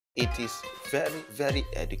It is very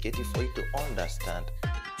educative for you to understand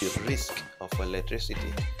the risk of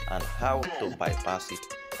electricity and how to bypass it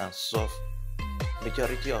and solve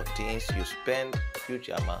majority of things you spend huge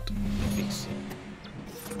amount fixing.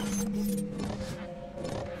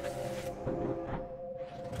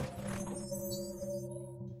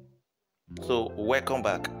 So welcome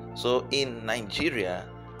back. So in Nigeria,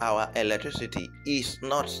 our electricity is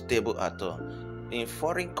not stable at all. In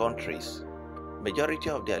foreign countries, majority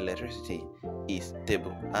of their electricity is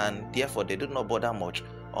stable, and therefore they do not bother much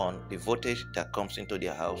on the voltage that comes into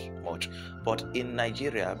their house much. But in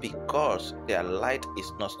Nigeria, because their light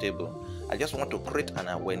is not stable, I just want to create an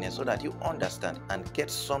awareness so that you understand and get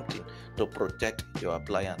something to protect your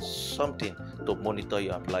appliance, something to monitor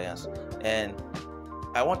your appliance. And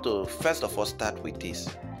I want to first of all start with this.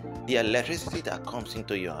 The electricity that comes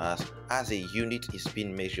into your house as a unit is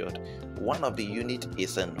being measured. One of the units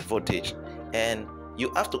is in voltage, and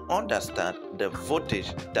you have to understand the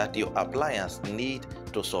voltage that your appliance need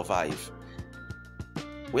to survive.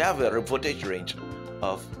 We have a voltage range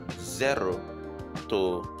of 0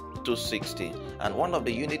 to 260, and one of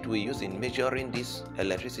the units we use in measuring this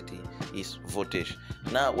electricity is voltage.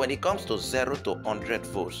 Now when it comes to 0 to 100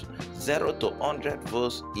 volts, 0 to 100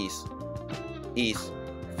 volts is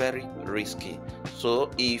very risky.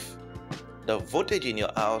 So if the voltage in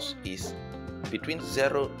your house is between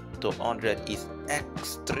 0 to 100 is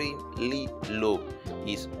extremely low,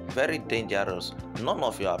 is very dangerous. None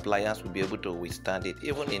of your appliance will be able to withstand it.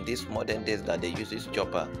 Even in these modern days that they use this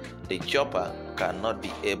chopper, the chopper cannot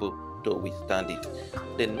be able to withstand it.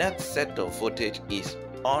 The next set of voltage is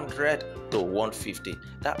 100 to 150.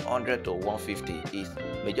 That 100 to 150 is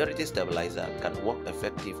majority stabilizer, can work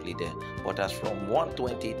effectively there. But as from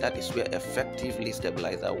 120, that is where effectively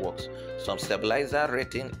stabilizer works. Some stabilizer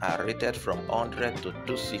rating are rated from 100 to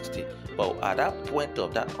 260, but at that point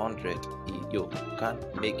of that 100, you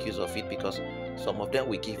can't make use of it because some of them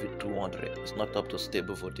will give you 200. It's not up to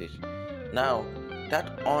stable voltage. Now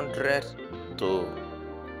that 100 to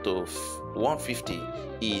 150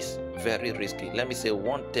 is very risky. Let me say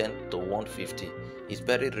 110 to 150 is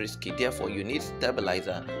very risky. Therefore you need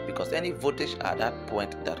stabilizer, because any voltage at that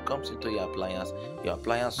point that comes into your appliance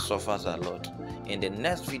suffers a lot. In the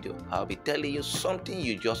next video, I'll be telling you something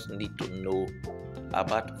you just need to know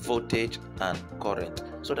about voltage and current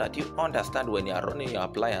so that you understand when you are running your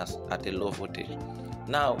appliance at a low voltage.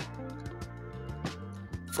 Now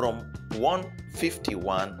from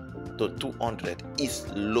 151 to 200 is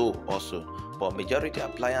low also, but majority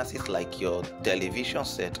appliances like your television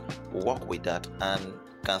set work with that and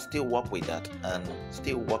can still work with that and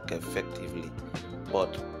still work effectively.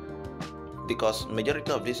 But because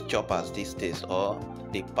majority of these choppers these days, or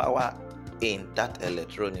the power in that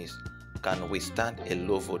electronics, can withstand a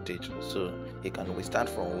low voltage, so it can withstand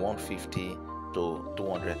from 150 to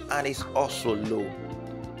 200, and it's also low.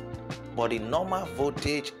 But the normal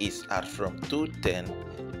voltage is at from 210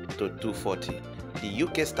 to 240. The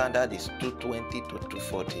UK standard is 220 to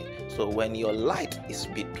 240. So when your light is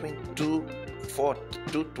between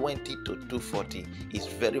 220 to 240, is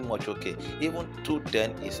very much okay. Even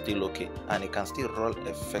 210 is still okay, and it can still roll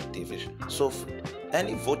effectively. So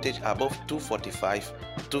any voltage above 245,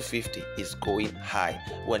 250 is going high.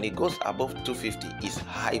 When it goes above 250 is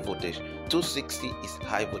high voltage. 260 is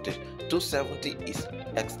high voltage. 270 is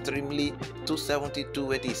extremely 270,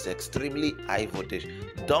 280 is extremely high voltage.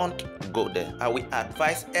 Don't go there. I will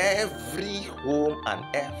advise every home and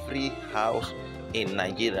every house in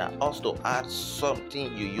Nigeria also add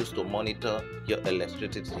something you use to monitor your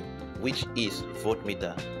electricity, which is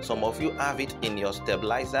voltmeter. Some of you have it in your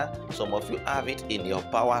stabilizer, some of you have it in your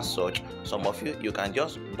power source, some of you can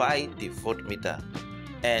just buy the voltmeter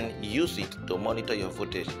and use it to monitor your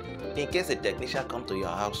voltage. In case a technician comes to your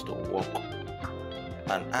house to work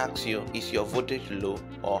and asks you, is your voltage low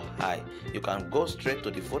or high, you can go straight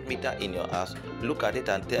to the voltmeter in your house, look at it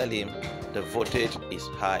and tell him the voltage is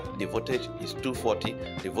high, the voltage is 240,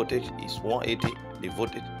 the voltage is 180, the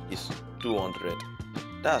voltage is 200.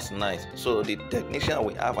 That's nice. So the technician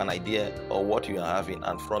will have an idea of what you are having,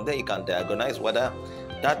 and from there you can diagnose whether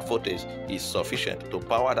that voltage is sufficient to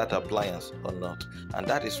power that appliance or not. And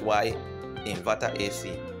that is why inverter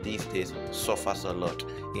AC these days suffers a lot.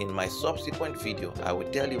 In my subsequent video, I will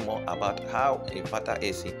tell you more about how inverter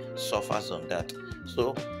AC suffers on that.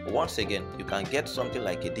 So once again, you can get something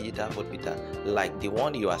like a digital voltmeter like the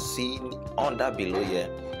one you are seeing under below here,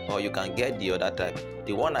 or you can get the other type.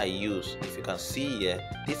 The one I use, if you can see here,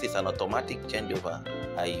 this is an automatic changeover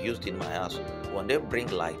I used in my house. When they bring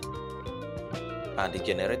light and the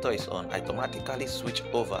generator is on, I automatically switch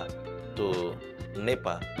over to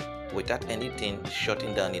NEPA without anything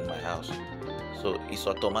shutting down in my house. So it's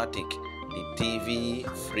automatic. The TV,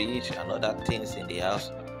 fridge, and other things in the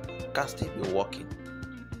house can still be working.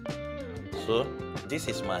 So this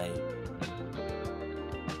is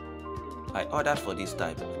I ordered for this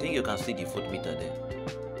type. I think you can see the voltmeter there.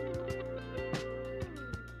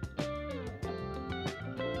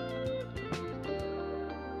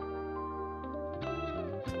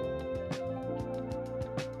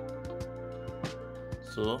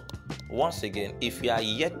 So once again, if you are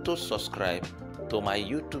yet to subscribe to my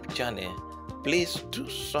YouTube channel, please do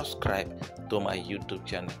subscribe to my YouTube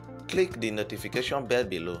channel. Click the notification bell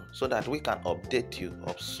below so that we can update you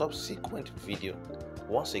of subsequent video.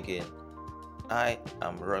 Once again, I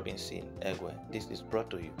am Robinson Egwe. This is brought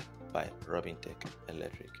to you by Robin Tech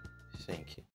Electric. Thank you.